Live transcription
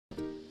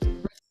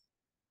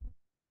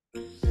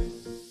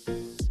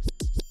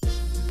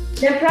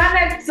The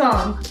planet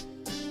song.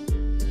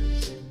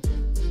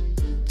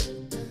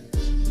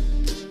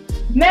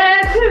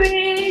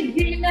 Mercury,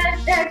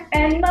 Venus, Earth,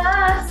 and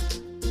Mars,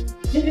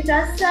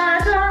 Jupiter,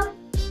 Saturn,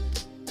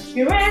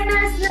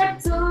 Uranus,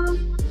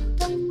 Neptune.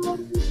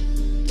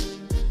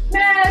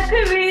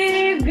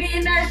 Mercury,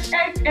 Venus,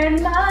 Earth,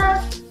 and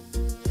Mars,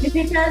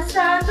 Jupiter,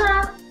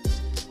 Saturn,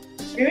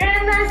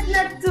 Uranus,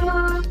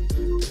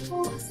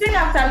 Neptune. Sing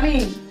after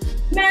me.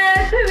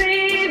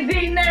 Mercury,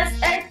 Venus,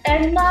 Earth,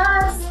 and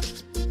Mars,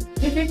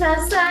 Jupiter,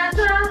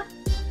 Saturn,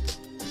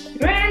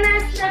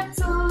 Uranus,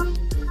 Neptune.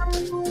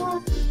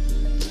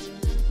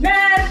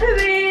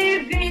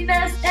 Mercury,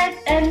 Venus, Earth,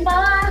 and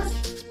Mars,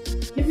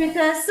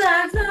 Jupiter,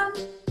 Saturn,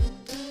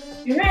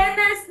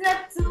 Uranus,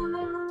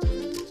 Neptune.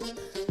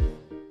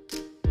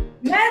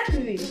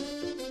 Mercury,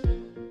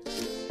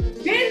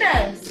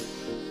 Venus,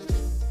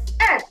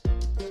 Earth,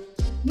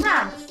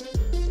 Mars,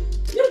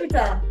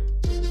 Jupiter,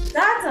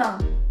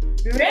 Saturn,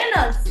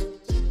 Uranus,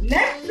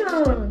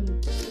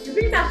 Neptune.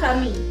 Repeat after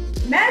me.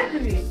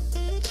 Mercury,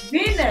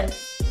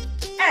 Venus,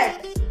 Earth,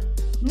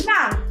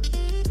 Mars,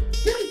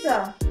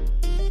 Jupiter,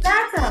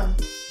 Saturn,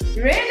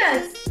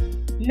 Uranus,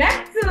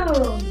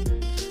 Neptune.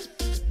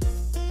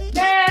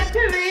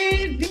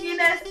 Mercury,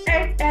 Venus,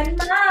 Earth, and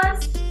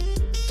Mars,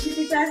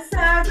 Jupiter,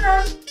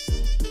 Saturn,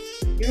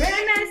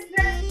 Uranus,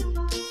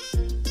 Neptune.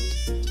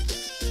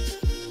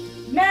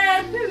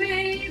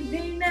 Mercury,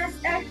 Venus,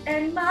 Earth,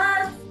 and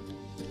Mars,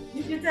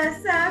 Jupiter,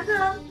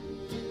 Saturn,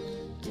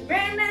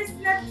 Uranus,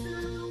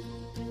 Neptune.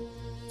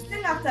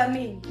 Sing after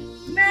me.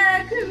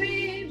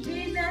 Mercury,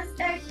 Venus,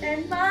 Earth,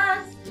 and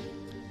Mars,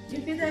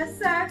 Jupiter,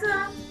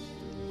 Saturn,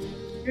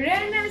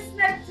 Uranus,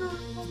 Neptune.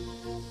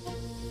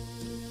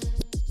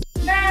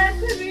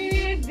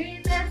 Mercury,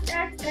 Venus,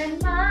 Earth,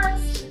 and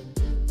Mars,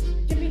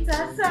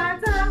 Jupiter,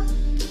 Saturn,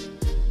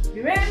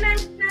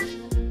 Uranus,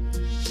 Neptune.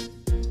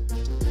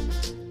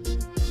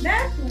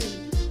 Mercury,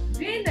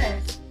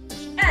 Venus,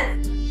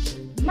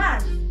 Earth,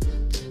 Mars,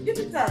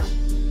 Jupiter,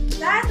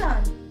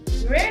 Saturn,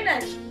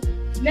 Uranus,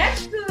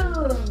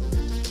 Neptune.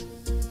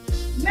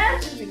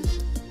 Mercury,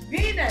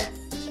 Venus,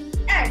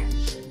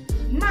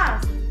 Earth,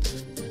 Mars,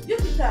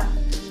 Jupiter,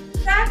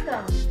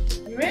 Saturn,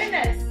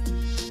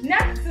 Uranus,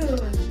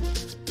 Neptune.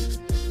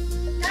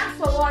 Thanks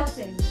for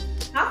watching.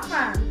 Have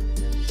fun.